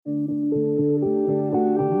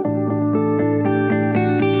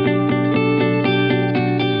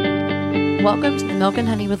Welcome to the Milk and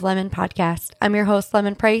Honey with Lemon podcast. I'm your host,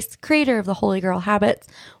 Lemon Price, creator of the Holy Girl Habits,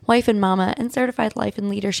 wife and mama, and certified life and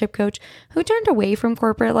leadership coach who turned away from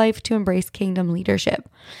corporate life to embrace kingdom leadership.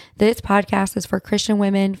 This podcast is for Christian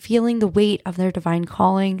women feeling the weight of their divine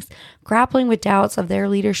callings, grappling with doubts of their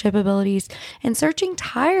leadership abilities, and searching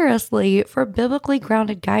tirelessly for biblically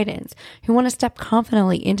grounded guidance who want to step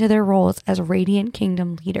confidently into their roles as radiant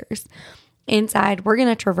kingdom leaders. Inside, we're going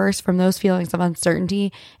to traverse from those feelings of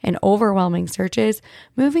uncertainty and overwhelming searches,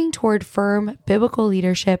 moving toward firm biblical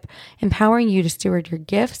leadership, empowering you to steward your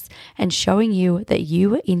gifts, and showing you that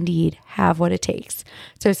you indeed have what it takes.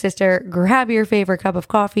 So, sister, grab your favorite cup of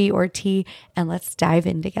coffee or tea, and let's dive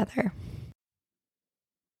in together.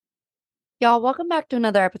 Y'all, welcome back to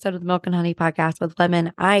another episode of the Milk and Honey podcast with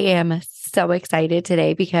Lemon. I am so excited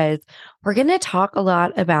today because we're going to talk a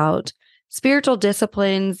lot about spiritual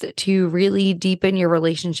disciplines to really deepen your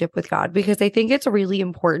relationship with God, because I think it's really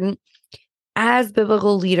important as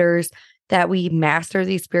biblical leaders that we master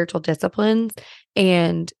these spiritual disciplines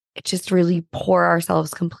and just really pour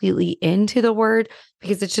ourselves completely into the word,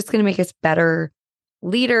 because it's just going to make us better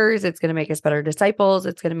leaders. It's going to make us better disciples.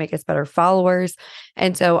 It's going to make us better followers.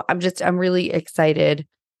 And so I'm really excited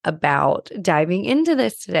about diving into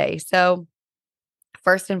this today. So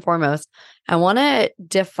first and foremost, I want to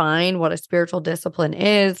define what a spiritual discipline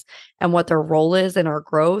is and what their role is in our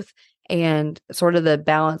growth and sort of the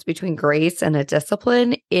balance between grace and a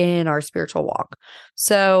discipline in our spiritual walk.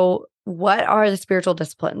 So, what are the spiritual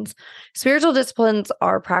disciplines? Spiritual disciplines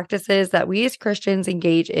are practices that we as Christians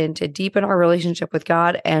engage in to deepen our relationship with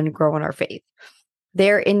God and grow in our faith.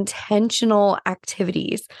 They're intentional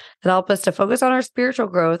activities that help us to focus on our spiritual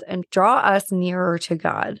growth and draw us nearer to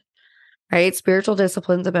God. Right? Spiritual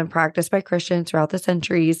disciplines have been practiced by Christians throughout the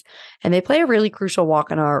centuries, and they play a really crucial role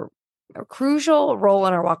in our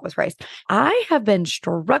walk with Christ. I have been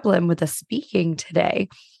struggling with the speaking today.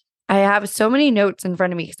 I have so many notes in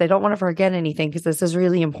front of me because I don't want to forget anything, because this is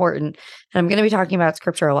really important. And I'm going to be talking about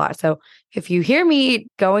scripture a lot. So if you hear me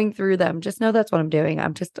going through them, just know that's what I'm doing.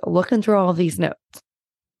 I'm just looking through all of these notes.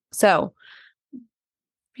 So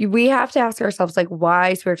we have to ask ourselves,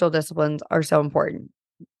 why spiritual disciplines are so important.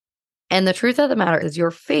 And the truth of the matter is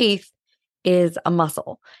your faith is a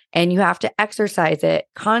muscle, and you have to exercise it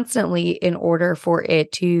constantly in order for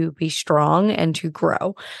it to be strong and to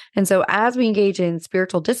grow. And so as we engage in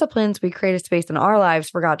spiritual disciplines, we create a space in our lives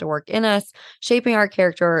for God to work in us, shaping our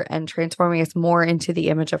character and transforming us more into the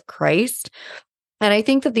image of Christ. And I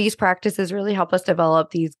think that these practices really help us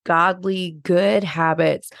develop these godly, good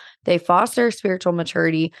habits. They foster spiritual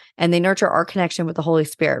maturity and they nurture our connection with the Holy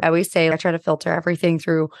Spirit. I always say I try to filter everything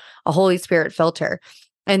through a Holy Spirit filter.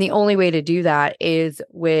 And the only way to do that is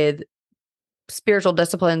with spiritual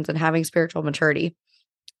disciplines and having spiritual maturity.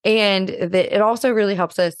 And that it also really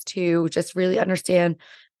helps us to just really understand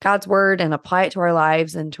God's word and apply it to our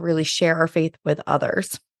lives and to really share our faith with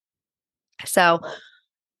others. So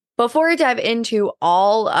before I dive into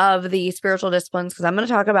all of the spiritual disciplines, because I'm going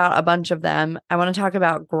to talk about a bunch of them, I want to talk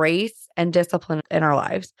about grace and discipline in our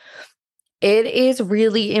lives. It is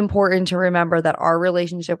really important to remember that our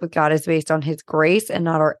relationship with God is based on His grace and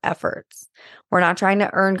not our efforts. We're not trying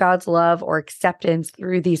to earn God's love or acceptance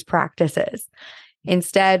through these practices.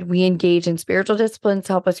 Instead, we engage in spiritual disciplines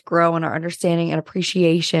to help us grow in our understanding and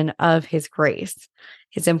appreciation of His grace.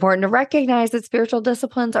 It's important to recognize that spiritual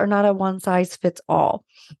disciplines are not a one-size-fits-all.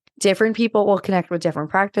 Different people will connect with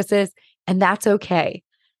different practices, and that's okay,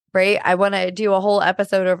 right? I want to do a whole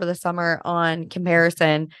episode over the summer on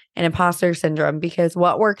comparison and imposter syndrome, because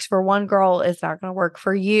what works for one girl is not going to work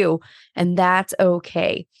for you, and that's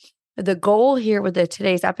okay. The goal here with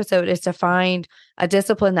today's episode is to find a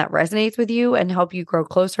discipline that resonates with you and help you grow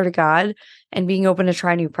closer to God, and being open to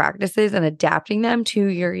try new practices and adapting them to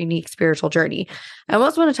your unique spiritual journey. I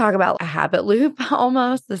almost want to talk about a habit loop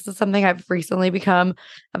almost. This is something I've recently become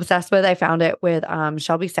obsessed with. I found it with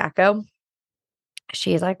Shelby Sacco.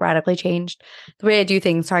 She has radically changed the way I do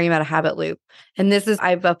things, talking about a habit loop. And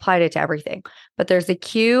I've applied it to everything. But there's a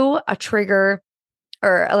cue, a trigger,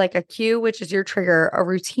 or a cue, which is your trigger, a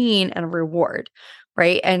routine, and a reward,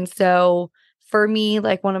 right? And so for me,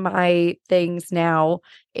 one of my things now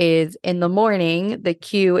is in the morning, the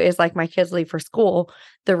cue is my kids leave for school.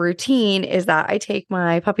 The routine is that I take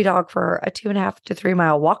my puppy dog for a 2.5 to 3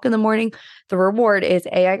 mile walk in the morning. The reward is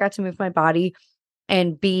A, I got to move my body,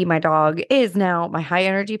 and B, my dog is now, my high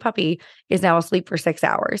energy puppy is now asleep for 6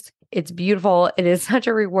 hours. It's beautiful. It is such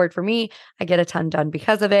a reward for me. I get a ton done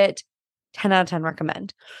because of it. 10 out of 10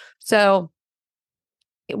 recommend. So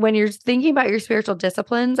when you're thinking about your spiritual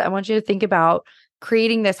disciplines, I want you to think about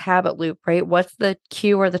creating this habit loop, right? What's the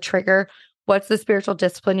cue or the trigger? what's the spiritual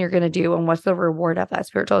discipline you're going to do and what's the reward of that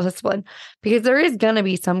spiritual discipline? Because there is going to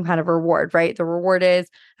be some kind of reward, right? The reward is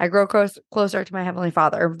I grow closer to my Heavenly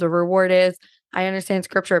Father. The reward is I understand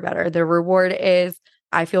scripture better. The reward is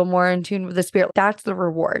I feel more in tune with the Spirit. That's the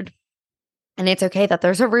reward. And it's okay that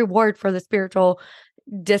there's a reward for the spiritual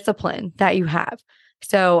discipline that you have.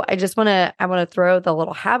 So I want to throw the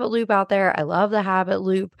little habit loop out there. I love the habit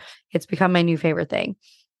loop. It's become my new favorite thing.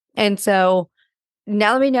 And so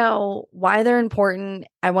now that we know why they're important,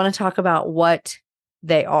 I want to talk about what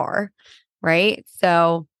they are, right?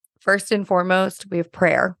 So first and foremost, we have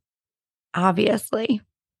prayer, obviously.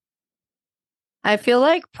 I feel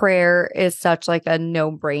like prayer is such like a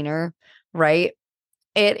no-brainer, right?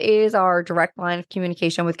 It is our direct line of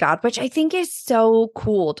communication with God, which I think is so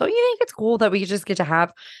cool. Don't you think it's cool that we just get to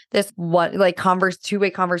have this one like two-way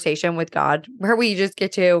conversation with God where we just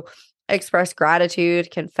get to express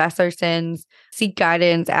gratitude, confess our sins, seek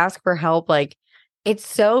guidance, ask for help? Like it's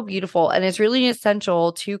so beautiful. And it's really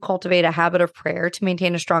essential to cultivate a habit of prayer to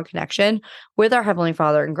maintain a strong connection with our Heavenly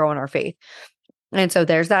Father and grow in our faith. And so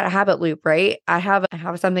there's that habit loop, right? I have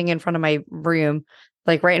something in front of my room,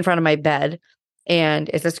 like right in front of my bed, and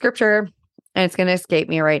it's a scripture, and it's going to escape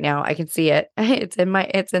me right now. I can see it. It's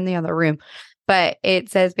in the other room, but it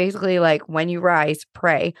says basically like when you rise,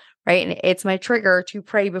 pray, right? And it's my trigger to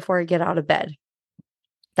pray before I get out of bed.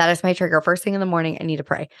 That is my trigger. First thing in the morning, I need to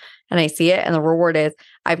pray, and I see it. And the reward is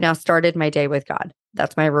I've now started my day with God.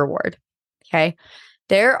 That's my reward. Okay.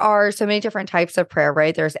 There are so many different types of prayer,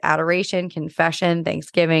 right? There's adoration, confession,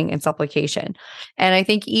 thanksgiving, and supplication. And I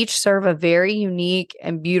think each serve a very unique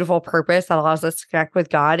and beautiful purpose that allows us to connect with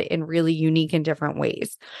God in really unique and different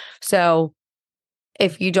ways. So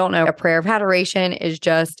if you don't know, a prayer of adoration is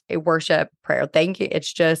just a worship prayer. Thank you.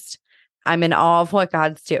 It's just, I'm in awe of what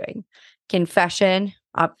God's doing. Confession,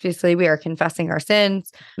 obviously, we are confessing our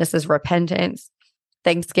sins. This is repentance.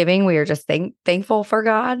 Thanksgiving, we are just thankful for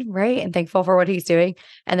God, right? And thankful for what he's doing.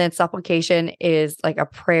 And then supplication is like a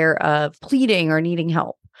prayer of pleading or needing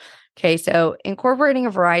help. Okay, so incorporating a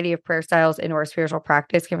variety of prayer styles into our spiritual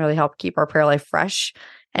practice can really help keep our prayer life fresh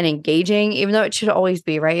and engaging, even though it should always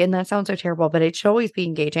be, right? And that sounds so terrible, but it should always be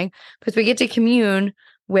engaging because we get to commune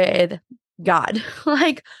with God.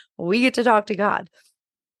 Like we get to talk to God.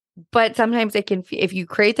 But sometimes it can, if you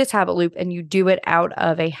create this habit loop and you do it out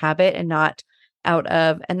of a habit and not out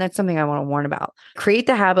of, and that's something I want to warn about. Create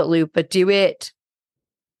the habit loop, but do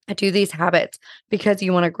these habits because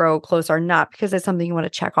you want to grow closer, not because it's something you want to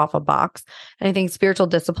check off a box. And I think spiritual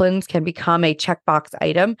disciplines can become a checkbox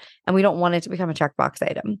item, and we don't want it to become a checkbox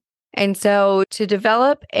item. And so to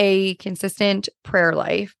develop a consistent prayer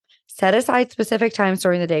life, set aside specific times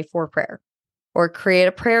during the day for prayer. Or create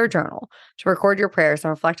a prayer journal to record your prayers and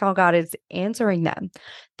reflect how God is answering them.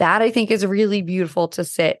 That I think is really beautiful to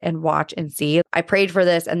sit and watch and see. I prayed for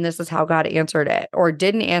this and this is how God answered it, or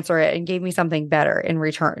didn't answer it and gave me something better in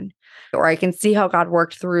return. Or I can see how God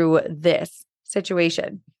worked through this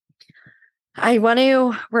situation. I want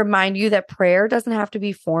to remind you that prayer doesn't have to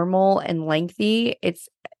be formal and lengthy.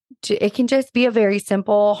 It can just be a very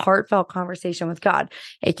simple, heartfelt conversation with God.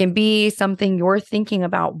 It can be something you're thinking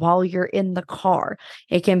about while you're in the car.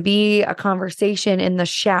 It can be a conversation in the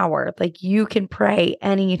shower. Like you can pray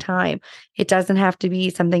anytime. It doesn't have to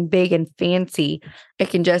be something big and fancy. It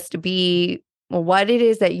can just be what it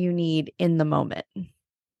is that you need in the moment.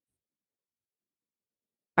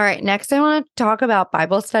 All right, next I want to talk about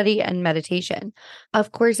Bible study and meditation.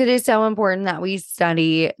 Of course, it is so important that we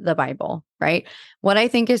study the Bible, right? What I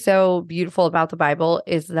think is so beautiful about the Bible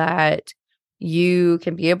is that you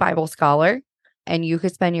can be a Bible scholar and you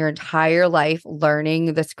could spend your entire life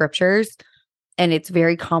learning the scriptures, and it's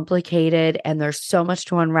very complicated and there's so much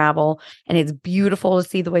to unravel, and it's beautiful to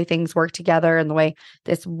see the way things work together and the way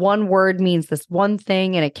this one word means this one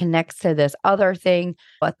thing and it connects to this other thing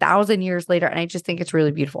 1,000 years later. And I just think it's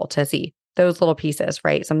really beautiful to see those little pieces,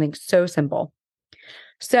 right? Something so simple.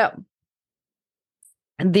 So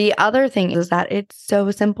the other thing is that it's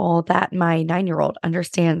so simple that my 9-year-old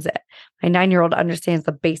understands it. My 9-year-old understands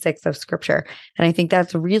the basics of scripture. And I think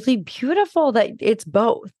that's really beautiful that it's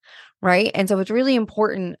both, right? And so it's really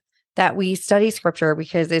important that we study scripture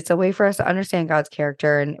because it's a way for us to understand God's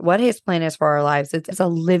character and what his plan is for our lives. It's a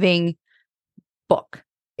living book.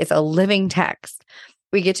 It's a living text.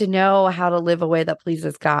 We get to know how to live a way that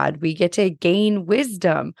pleases God. We get to gain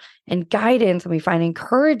wisdom and guidance, and we find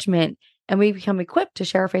encouragement, and we become equipped to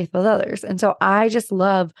share our faith with others. And so I just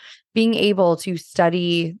love being able to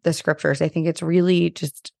study the scriptures. I think it's really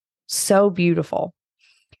just so beautiful.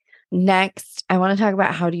 Next, I want to talk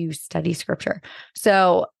about how do you study scripture.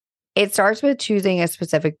 So it starts with choosing a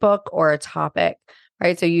specific book or a topic,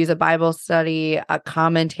 right? So use a Bible study, a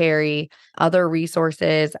commentary, other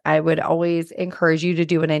resources. I would always encourage you to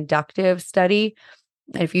do an inductive study.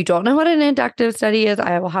 And if you don't know what an inductive study is,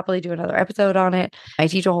 I will happily do another episode on it. I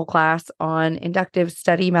teach a whole class on inductive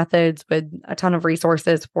study methods with a ton of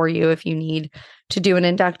resources for you if you need to do an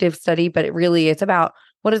inductive study. But it's about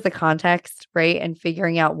what is the context, right? And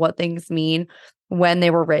figuring out what things mean when they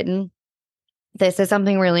were written. This is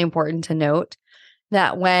something really important to note,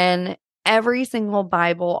 that when every single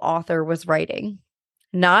Bible author was writing,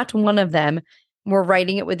 not one of them were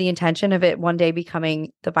writing it with the intention of it one day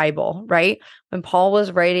becoming the Bible, right? When Paul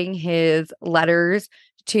was writing his letters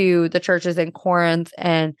to the churches in Corinth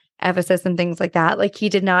and Ephesus and things like that, like he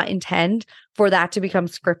did not intend for that to become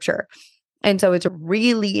scripture. And so it's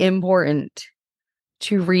really important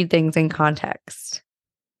to read things in context.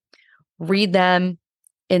 Read them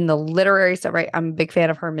in the literary stuff, right? I'm a big fan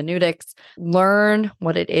of hermeneutics. Learn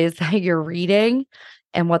what it is that you're reading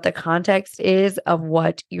and what the context is of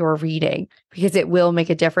what you're reading, because it will make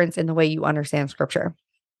a difference in the way you understand scripture.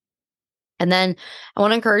 And then I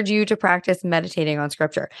want to encourage you to practice meditating on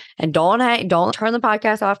scripture. And don't turn the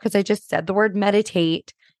podcast off because I just said the word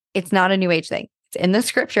meditate. It's not a New Age thing. It's in the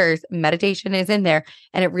scriptures. Meditation is in there.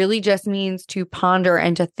 And it really just means to ponder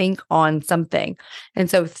and to think on something. And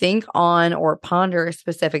so think on or ponder a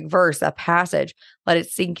specific verse, a passage. Let it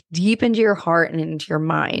sink deep into your heart and into your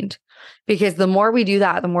mind. Because the more we do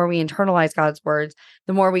that, the more we internalize God's words,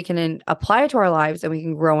 the more we can apply it to our lives and we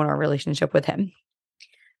can grow in our relationship with Him.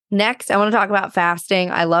 Next, I want to talk about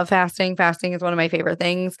fasting. I love fasting. Fasting is one of my favorite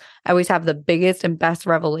things. I always have the biggest and best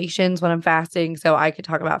revelations when I'm fasting, so I could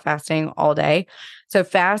talk about fasting all day. So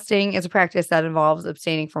fasting is a practice that involves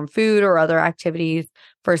abstaining from food or other activities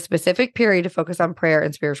for a specific period to focus on prayer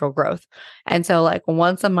and spiritual growth. And so like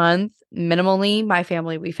once a month, minimally, my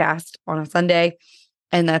family, we fast on a Sunday.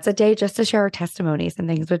 And that's a day just to share our testimonies and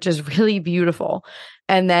things, which is really beautiful.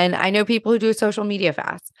 And then I know people who do a social media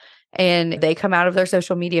fast. And they come out of their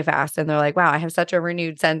social media fast and they're like, wow, I have such a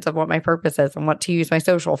renewed sense of what my purpose is and what to use my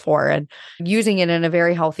social for, and using it in a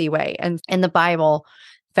very healthy way. And in the Bible,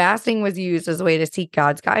 fasting was used as a way to seek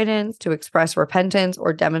God's guidance, to express repentance,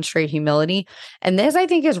 or demonstrate humility. And this, I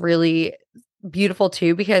think, is really beautiful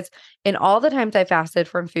too, because in all the times I fasted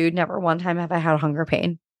from food, never one time have I had hunger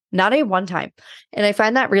pain. Not a one time. And I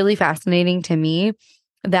find that really fascinating to me,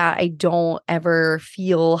 that I don't ever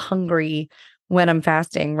feel hungry when I'm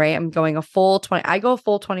fasting, right? I'm going I go a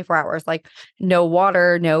full 24 hours, like no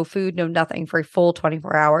water, no food, no nothing for a full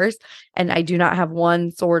 24 hours. And I do not have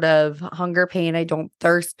one sort of hunger pain. I don't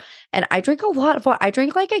thirst. And I drink a lot of water. I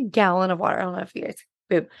drink like a gallon of water. I don't know if you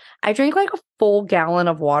guys, I drink like a full gallon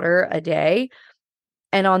of water a day.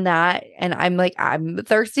 And on that, and I'm like, I'm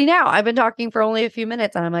thirsty now. I've been talking for only a few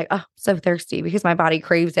minutes and I'm like, oh, so thirsty, because my body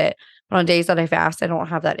craves it. But on days that I fast, I don't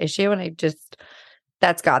have that issue. And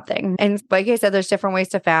that's God thing. And like I said, there's different ways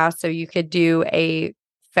to fast. So you could do a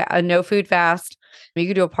no food fast. You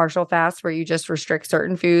could do a partial fast where you just restrict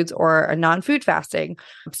certain foods, or a non-food fasting,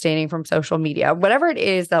 abstaining from social media, whatever it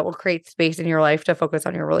is that will create space in your life to focus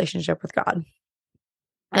on your relationship with God.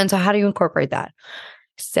 And so how do you incorporate that?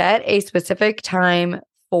 Set a specific time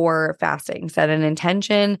for fasting, set an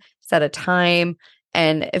intention, set a time,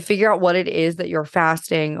 and figure out what it is that you're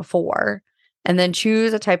fasting for. And then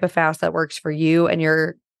choose a type of fast that works for you,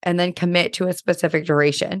 and then commit to a specific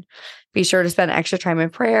duration. Be sure to spend extra time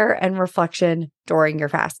in prayer and reflection during your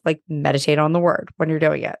fast, like meditate on the word when you're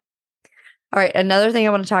doing it. All right. Another thing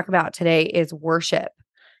I want to talk about today is worship.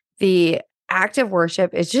 The act of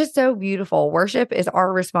worship is just so beautiful. Worship is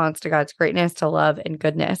our response to God's greatness, to love and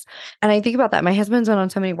goodness. And I think about that. My husband's been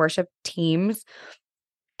on so many worship teams.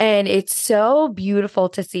 And it's so beautiful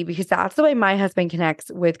to see, because that's the way my husband connects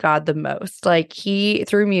with God the most. Like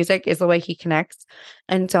through music is the way he connects.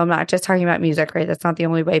 And so I'm not just talking about music, right? That's not the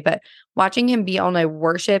only way, but watching him be on a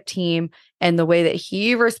worship team and the way that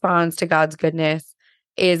he responds to God's goodness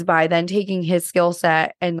is by then taking his skill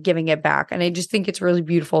set and giving it back. And I just think it's really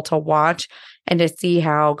beautiful to watch and to see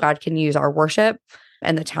how God can use our worship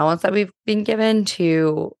and the talents that we've been given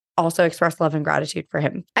to also express love and gratitude for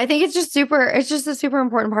him. I think it's just a super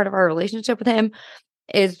important part of our relationship with him,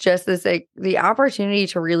 is just this, like, the opportunity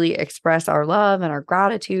to really express our love and our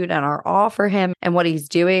gratitude and our awe for him and what he's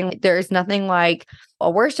doing. There's nothing like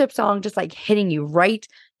a worship song just like hitting you right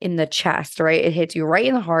in the chest, right? It hits you right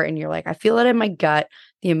in the heart and you're like, I feel it in my gut.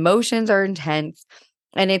 The emotions are intense.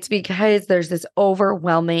 And it's because there's this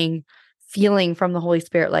overwhelming feeling from the Holy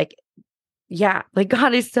Spirit, like, yeah, like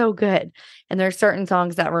God is so good. And there's certain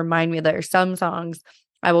songs that remind me, there are some songs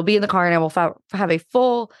I will be in the car and I will have a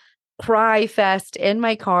full cry fest in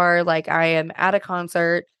my car, like I am at a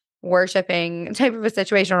concert, worshiping type of a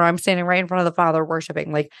situation, or I'm standing right in front of the Father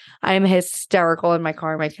worshiping. Like, I am hysterical in my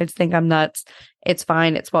car. My kids think I'm nuts. It's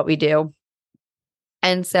fine. It's what we do.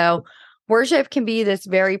 And so worship can be this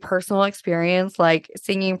very personal experience, like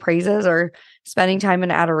singing praises or spending time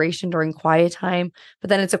in adoration during quiet time. But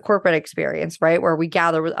then it's a corporate experience, right? Where we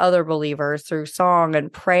gather with other believers through song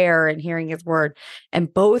and prayer and hearing his word.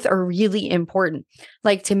 And both are really important.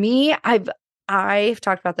 Like, to me, I've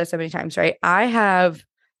talked about this so many times, right? I've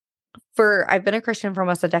been a Christian for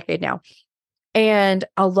almost a decade now. And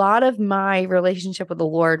a lot of my relationship with the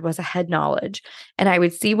Lord was a head knowledge. And I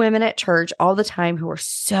would see women at church all the time who were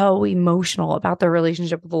so emotional about their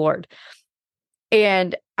relationship with the Lord.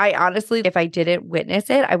 And I honestly, if I didn't witness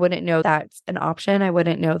it, I wouldn't know that's an option. I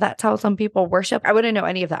wouldn't know that's how some people worship. I wouldn't know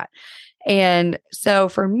any of that. And so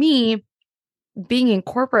for me, being in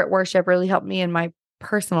corporate worship really helped me in my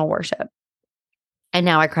personal worship. And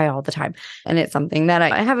now I cry all the time. And it's something that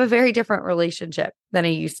I have a very different relationship than I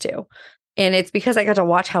used to. And it's because I got to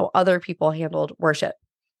watch how other people handled worship.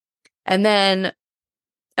 And then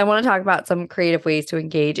I want to talk about some creative ways to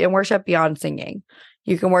engage in worship beyond singing.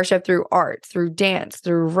 You can worship through art, through dance,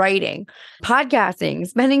 through writing, podcasting,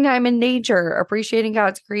 spending time in nature, appreciating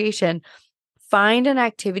God's creation. Find an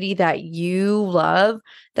activity that you love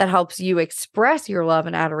that helps you express your love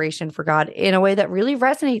and adoration for God in a way that really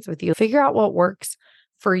resonates with you. Figure out what works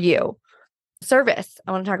for you. Service.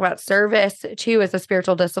 I want to talk about service too as a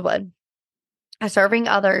spiritual discipline. Serving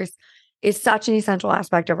others is such an essential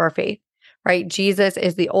aspect of our faith, right? Jesus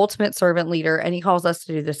is the ultimate servant leader, and he calls us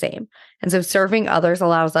to do the same. And so serving others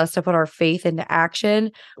allows us to put our faith into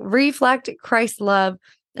action, reflect Christ's love,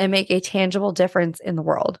 and make a tangible difference in the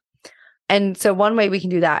world. And so one way we can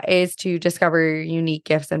do that is to discover your unique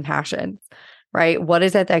gifts and passions, right? What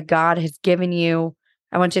is it that God has given you?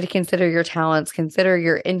 I want you to consider your talents, consider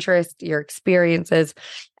your interests, your experiences,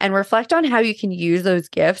 and reflect on how you can use those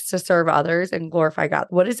gifts to serve others and glorify God.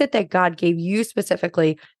 What is it that God gave you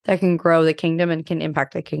specifically that can grow the kingdom and can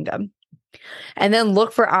impact the kingdom? And then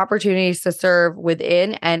look for opportunities to serve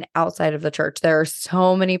within and outside of the church. There are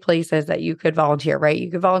so many places that you could volunteer, right?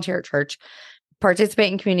 You could volunteer at church,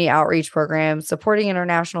 participate in community outreach programs, supporting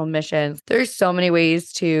international missions. There's so many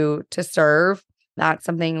ways to serve. That's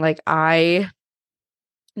something like I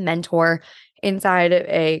mentor inside of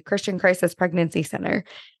a Christian crisis pregnancy center.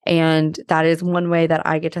 And that is one way that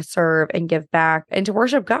I get to serve and give back and to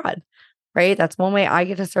worship God, right? That's one way I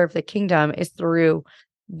get to serve the kingdom is through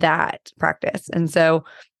that practice. And so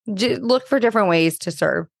just look for different ways to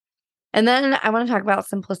serve. And then I want to talk about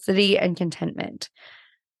simplicity and contentment.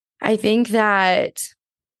 I think that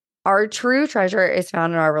our true treasure is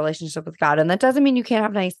found in our relationship with God. And that doesn't mean you can't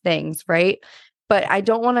have nice things, right? But I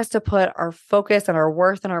don't want us to put our focus and our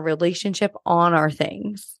worth and our relationship on our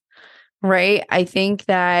things, right? I think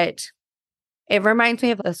that it reminds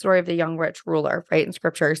me of the story of the young rich ruler, right, in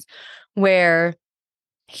scriptures, where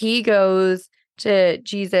he goes to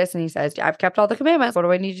Jesus and he says, I've kept all the commandments. What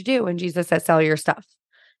do I need to do? And Jesus says, sell your stuff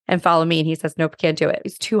and follow me. And he says, nope, can't do it.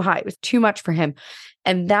 It's too high. It was too much for him.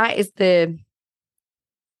 And that is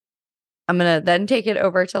I'm going to then take it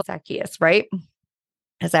over to Zacchaeus, right?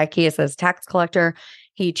 Zacchaeus is a tax collector.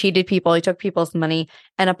 He cheated people. He took people's money.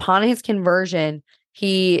 And upon his conversion,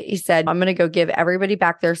 he said, I'm going to go give everybody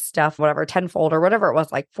back their stuff, whatever, tenfold or whatever it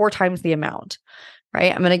was, like 4 times the amount,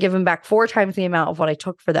 right? I'm going to give them back 4 times the amount of what I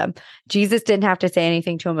took for them. Jesus didn't have to say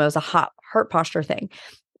anything to him. It was a heart posture thing.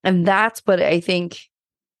 And that's what I think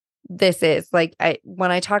this is. Like,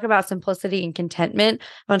 when I talk about simplicity and contentment,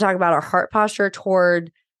 I want to talk about our heart posture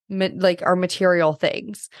toward like our material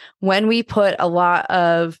things. When we put a lot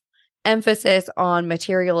of emphasis on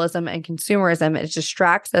materialism and consumerism, it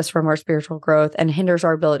distracts us from our spiritual growth and hinders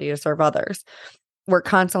our ability to serve others. We're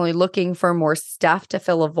constantly looking for more stuff to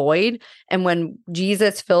fill a void. And when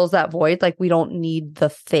Jesus fills that void, like, we don't need the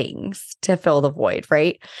things to fill the void,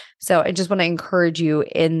 right? So I just want to encourage you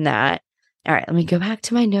in that. All right, let me go back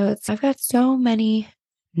to my notes. I've got so many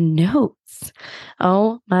notes.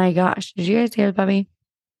 Oh my gosh. Did you guys hear the puppy?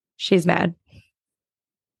 She's mad.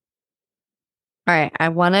 All right. I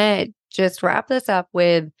want to just wrap this up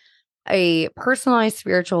with a personalized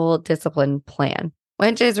spiritual discipline plan,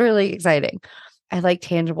 which is really exciting. I like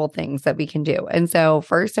tangible things that we can do. And so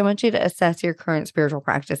first, I want you to assess your current spiritual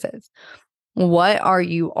practices. What are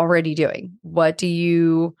you already doing? What do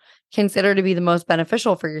you consider to be the most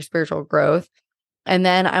beneficial for your spiritual growth? And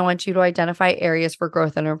then I want you to identify areas for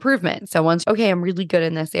growth and improvement. So once, okay, I'm really good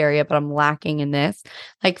in this area, but I'm lacking in this,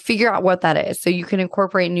 like, figure out what that is so you can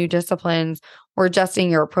incorporate new disciplines or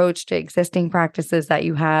adjusting your approach to existing practices that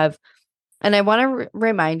you have. And I want to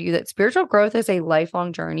remind you that spiritual growth is a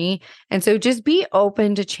lifelong journey. And so just be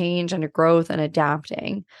open to change and to growth and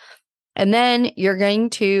adapting. And then we're going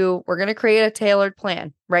to create a tailored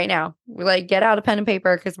plan right now. We like get out a pen and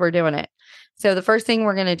paper because we're doing it. So the first thing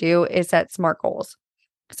we're going to do is set SMART goals.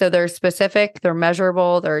 So they're specific, they're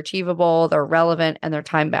measurable, they're achievable, they're relevant, and they're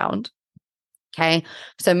time bound. Okay.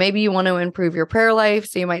 So maybe you want to improve your prayer life.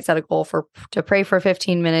 So you might set a goal to pray for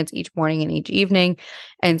 15 minutes each morning and each evening.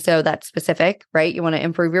 And so that's specific, right? You want to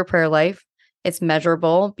improve your prayer life. It's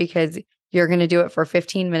measurable because you're going to do it for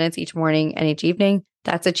 15 minutes each morning and each evening.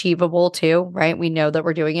 That's achievable too, right? We know that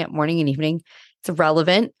we're doing it morning and evening. It's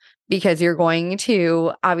relevant because you're going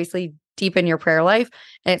to obviously deepen your prayer life,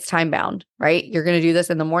 and it's time bound, right? You're going to do this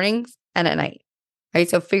in the mornings and at night, right?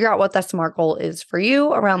 So figure out what that SMART goal is for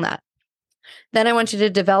you around that. Then I want you to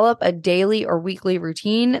develop a daily or weekly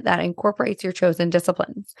routine that incorporates your chosen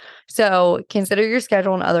disciplines. So consider your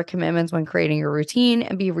schedule and other commitments when creating your routine,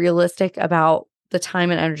 and be realistic about the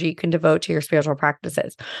time and energy you can devote to your spiritual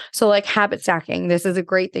practices. So like habit stacking, this is a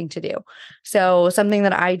great thing to do. So something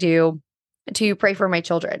that I do to pray for my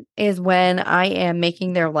children is when I am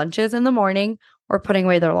making their lunches in the morning or putting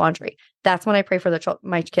away their laundry. That's when I pray for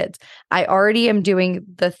my kids. I already am doing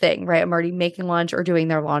the thing, right? I'm already making lunch or doing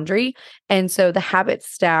their laundry. And so the habit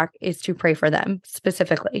stack is to pray for them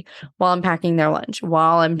specifically while I'm packing their lunch,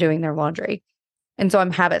 while I'm doing their laundry. And so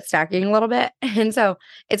I'm habit stacking a little bit. And so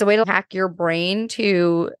it's a way to hack your brain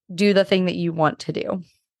to do the thing that you want to do.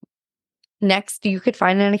 Next, you could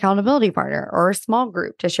find an accountability partner or a small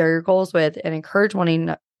group to share your goals with and encourage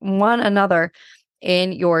one another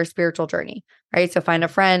in your spiritual journey, right? So find a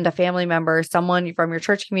friend, a family member, someone from your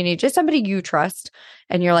church community, just somebody you trust.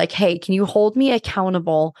 And you're like, hey, can you hold me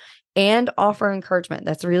accountable and offer encouragement?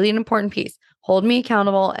 That's really an important piece. Hold me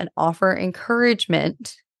accountable and offer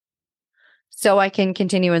encouragement so I can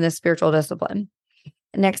continue in this spiritual discipline.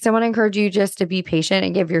 Next, I want to encourage you just to be patient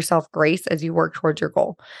and give yourself grace as you work towards your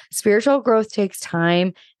goal. Spiritual growth takes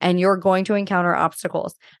time, and you're going to encounter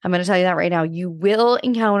obstacles. I'm going to tell you that right now. You will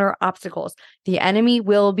encounter obstacles. The enemy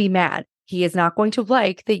will be mad. He is not going to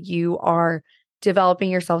like that you are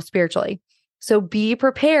developing yourself spiritually. So be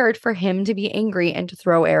prepared for him to be angry and to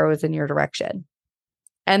throw arrows in your direction.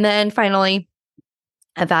 And then finally,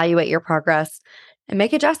 evaluate your progress and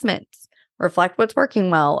make adjustments. Reflect what's working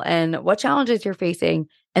well and what challenges you're facing,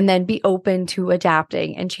 and then be open to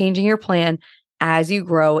adapting and changing your plan as you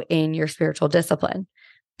grow in your spiritual discipline.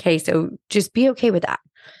 Okay, so just be okay with that.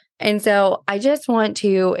 And so I just want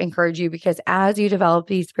to encourage you, because as you develop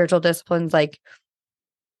these spiritual disciplines, like,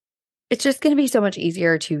 it's just going to be so much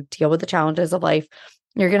easier to deal with the challenges of life.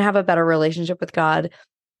 You're going to have a better relationship with God.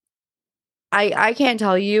 I can't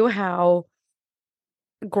tell you how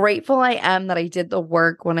grateful I am that I did the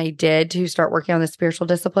work when I did to start working on the spiritual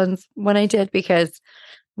disciplines when I did, because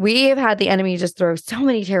we have had the enemy just throw so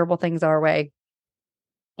many terrible things our way.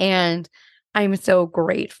 And I'm so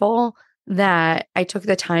grateful that I took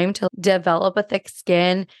the time to develop a thick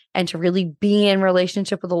skin and to really be in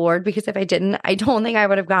relationship with the Lord, because if I didn't, I don't think I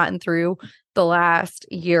would have gotten through the last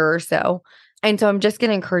year or so. And so I'm just going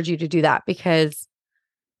to encourage you to do that, because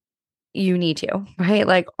you need to, right?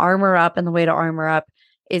 Like, armor up. And the way to armor up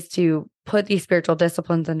is to put these spiritual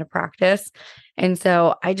disciplines into practice. And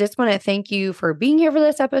so I just want to thank you for being here for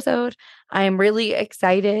this episode. I'm really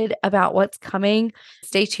excited about what's coming.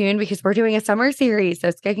 Stay tuned, because we're doing a summer series. So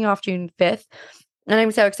it's kicking off June 5th. And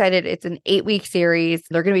I'm so excited. It's an 8-week series.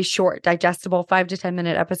 They're going to be short, digestible, 5 to 10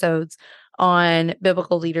 minute episodes on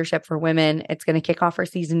biblical leadership for women. It's going to kick off for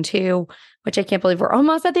season 2, which I can't believe we're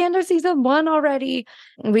almost at the end of season 1 already.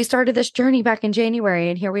 We started this journey back in January,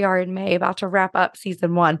 and here we are in May, about to wrap up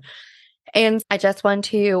season 1. And I just want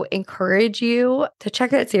to encourage you to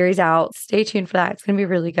check that series out. Stay tuned for that. It's going to be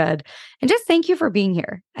really good. And just thank you for being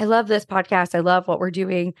here. I love this podcast. I love what we're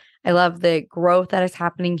doing. I love the growth that is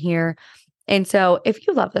happening here. And so if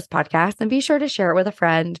you love this podcast, then be sure to share it with a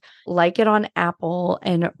friend, like it on Apple,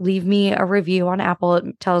 and leave me a review on Apple.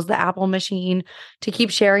 It tells the Apple machine to keep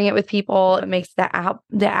sharing it with people. It makes the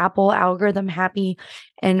Apple algorithm happy.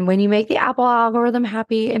 And when you make the Apple algorithm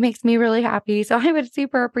happy, it makes me really happy. So I would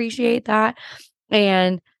super appreciate that.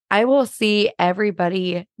 And I will see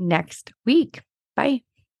everybody next week. Bye.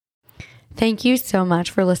 Thank you so much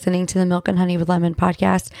for listening to the Milk and Honey with Lemon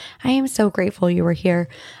podcast. I am so grateful you were here.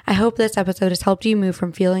 I hope this episode has helped you move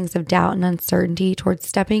from feelings of doubt and uncertainty towards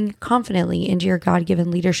stepping confidently into your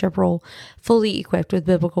God-given leadership role, fully equipped with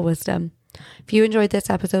biblical wisdom. If you enjoyed this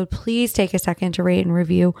episode, please take a second to rate and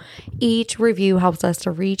review. Each review helps us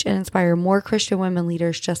to reach and inspire more Christian women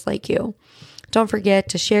leaders just like you. Don't forget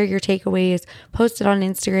to share your takeaways, post it on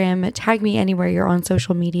Instagram, tag me anywhere you're on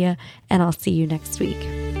social media, and I'll see you next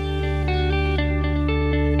week.